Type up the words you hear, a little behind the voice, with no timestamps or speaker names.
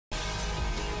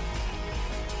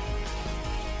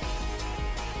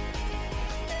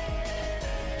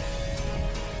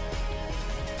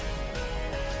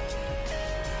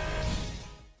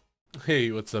Hey,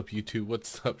 what's up YouTube?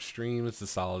 What's up stream? This is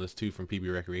Solidus2 from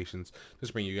PB Recreations.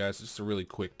 Just bring you guys just a really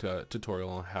quick tutorial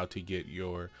on how to get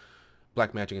your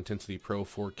Blackmagic Intensity Pro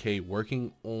 4K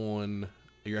working on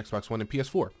your Xbox One and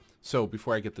PS4. So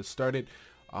before I get this started,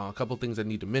 a couple things I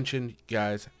need to mention. You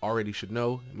guys already should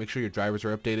know. Make sure your drivers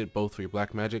are updated, both for your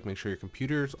Blackmagic. Make sure your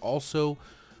computers also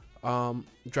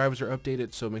drivers are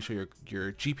updated, so make sure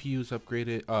your GPU is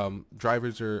upgraded,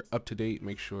 drivers are up to date,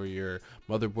 make sure your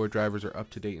motherboard drivers are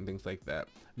up to date and things like that.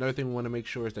 Another thing we want to make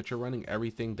sure is that you're running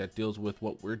everything that deals with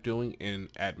what we're doing in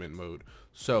admin mode.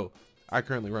 So I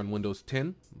currently run Windows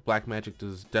 10. Blackmagic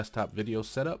does desktop video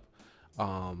setup.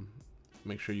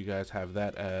 Make sure you guys have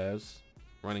that as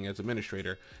running as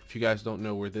administrator. If you guys don't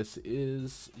know where this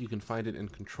is, you can find it in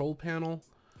control panel.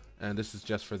 And this is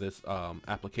just for this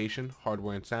application,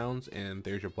 hardware and sounds, and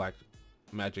there's your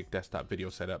Blackmagic desktop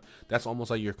video setup. That's almost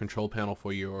like your control panel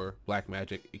for your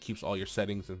Blackmagic. It keeps all your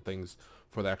settings and things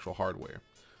for the actual hardware.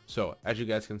 So as you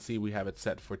guys can see, we have it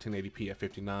set for 1080p at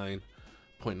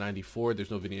 59.94. There's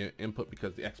no video input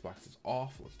because the Xbox is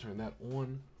off. Let's turn that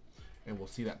on, and we'll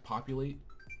see that populate.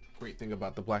 Great thing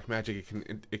about the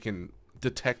Blackmagic, it can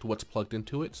detect what's plugged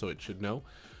into it, so it should know.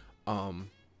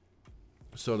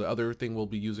 So the other thing we'll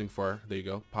be using for, there you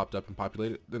go, popped up and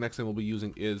populated. The next thing we'll be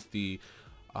using is the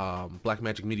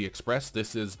Blackmagic Media Express.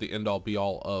 This is the end all be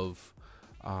all of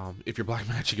if your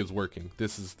Blackmagic is working.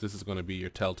 This is going to be your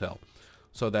telltale.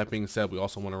 So that being said, we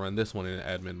also want to run this one in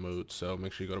admin mode. So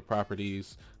make sure you go to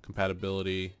properties,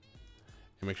 compatibility,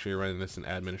 and make sure you're running this in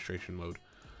administration mode.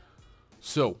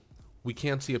 So we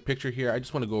can see a picture here. I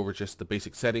just want to go over just the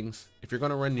basic settings. If you're going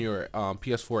to run your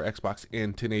PS4, Xbox in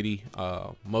 1080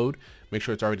 mode, make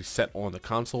sure it's already set on the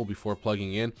console before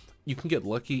plugging in. You can get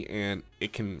lucky and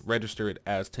it can register it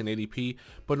as 1080p,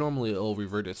 but normally it'll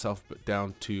revert itself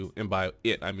down to, and by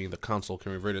it I mean the console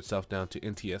can revert itself down to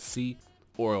NTSC,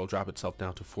 or it'll drop itself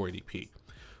down to 480p.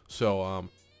 So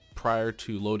prior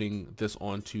to loading this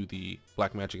onto the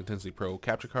Blackmagic Intensity Pro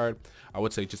capture card, I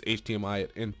would say just HDMI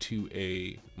it into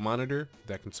a monitor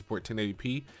that can support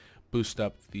 1080p, boost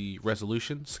up the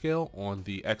resolution scale on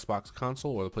the Xbox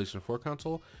console or the PlayStation 4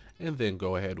 console, and then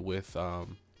go ahead with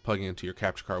plugging into your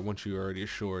capture card once you're already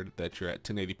assured that you're at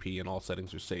 1080p and all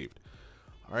settings are saved.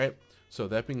 Alright, so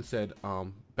that being said,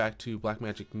 back to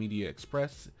Blackmagic Media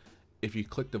Express. If you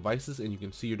click devices and you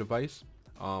can see your device,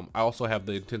 I also have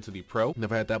the Intensity Pro.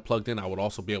 If I had that plugged in, I would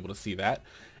also be able to see that.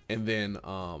 And then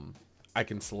I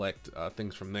can select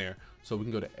things from there. So we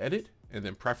can go to edit and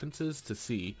then preferences to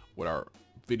see what our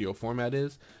video format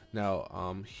is.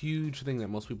 Now, huge thing that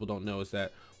most people don't know is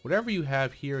that whatever you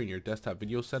have here in your desktop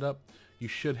video setup, you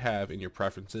should have in your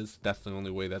preferences. That's the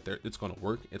only way that it's going to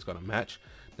work. It's going to match.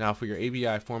 Now for your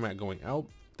AVI format going out,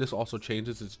 this also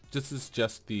changes. This is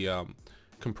just the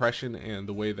compression and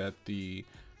the way that the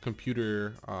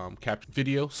computer capture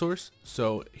video source.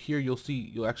 So here you'll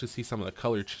actually see some of the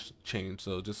color change.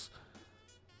 So just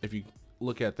if you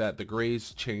look at that, the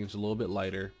grays change a little bit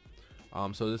lighter.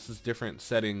 So this is different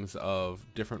settings of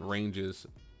different ranges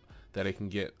that it can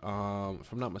get.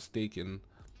 If I'm not mistaken,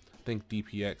 I think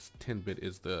DPX 10-bit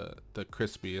is the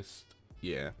crispiest.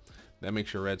 Yeah, that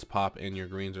makes your reds pop and your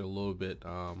greens are a little bit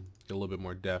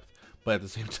more depth, but at the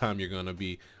same time you're gonna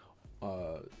be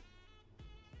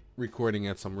recording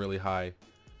at some really high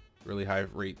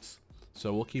rates.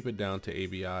 So we'll keep it down to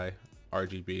AVI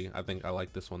RGB. I think I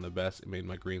like this one the best. It made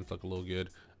my greens look a little good.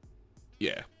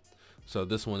 Yeah, so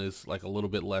this one is like a little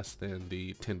bit less than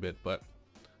the 10-bit, but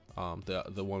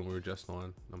the one we were just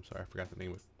on, I'm sorry, I forgot the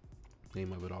name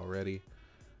of it already.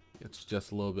 It's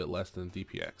just a little bit less than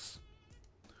DPX.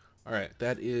 Alright,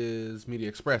 that is Media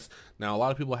Express. Now a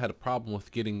lot of people had a problem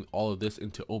with getting all of this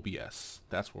into OBS.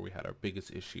 That's where we had our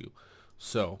biggest issue.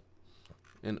 So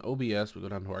in OBS, we go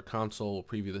down to our console, we'll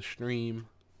preview the stream.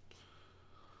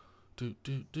 Turn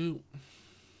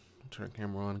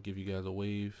camera on, give you guys a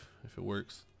wave if it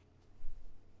works.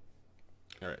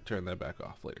 Alright, turn that back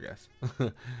off later,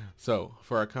 guys. So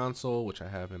for our console, which I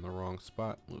have in the wrong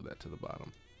spot, move that to the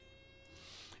bottom.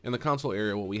 In the console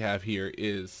area, what we have here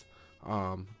is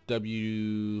Blackmagic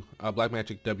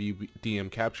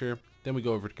WDM capture. Then we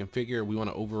go over to configure. We want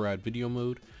to override video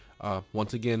mode.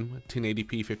 Once again,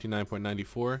 1080p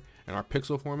 59.94 and our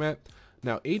pixel format.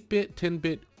 Now 8-bit,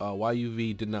 10-bit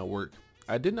YUV did not work.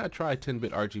 I did not try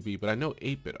 10-bit RGB, but I know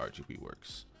 8-bit RGB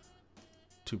works.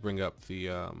 To bring up the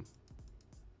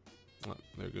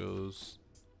there goes.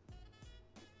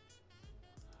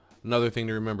 Another thing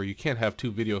to remember, you can't have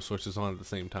two video sources on at the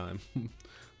same time.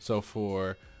 So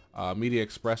for Media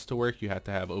Express to work, you have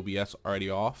to have OBS already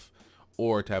off,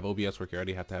 or to have OBS work, you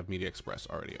already have to have Media Express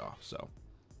already off. So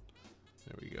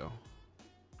there we go.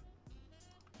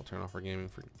 I'll turn off our gaming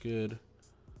for good.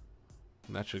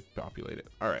 And that should populate it.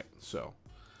 Alright, so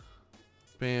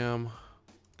bam.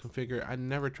 Configure. I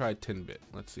never tried 10-bit.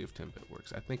 Let's see if 10-bit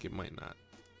works. I think it might not.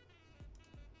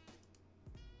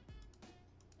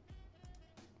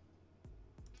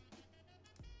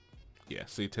 Yeah,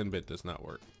 see, 10-bit does not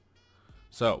work.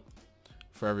 So,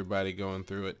 for everybody going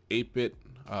through it, 8-bit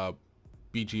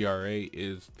BGRA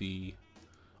is the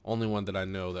only one that I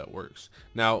know that works.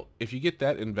 Now, if you get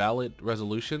that invalid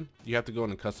resolution, you have to go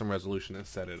into custom resolution and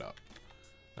set it up.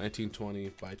 1920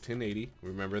 by 1080,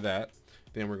 remember that.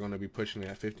 Then we're going to be pushing it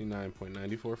at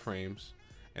 59.94 frames.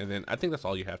 And then I think that's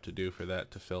all you have to do for that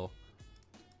to fill.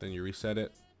 Then you reset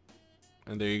it.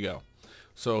 And there you go.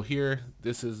 So here,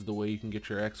 this is the way you can get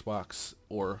your Xbox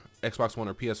or Xbox One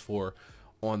or PS4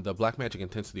 on the Blackmagic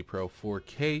Intensity Pro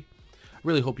 4K. I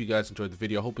really hope you guys enjoyed the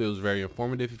video. I hope it was very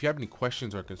informative. If you have any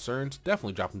questions or concerns,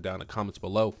 definitely drop them down in the comments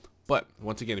below. But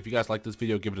once again, if you guys like this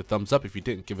video, give it a thumbs up. If you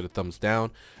didn't, give it a thumbs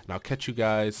down. And I'll catch you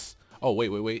guys. Oh,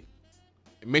 wait.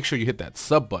 Make sure you hit that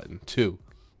sub button too.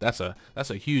 That's a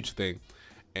huge thing.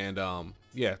 And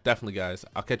yeah, definitely guys.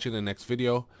 I'll catch you in the next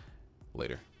video.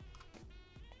 Later.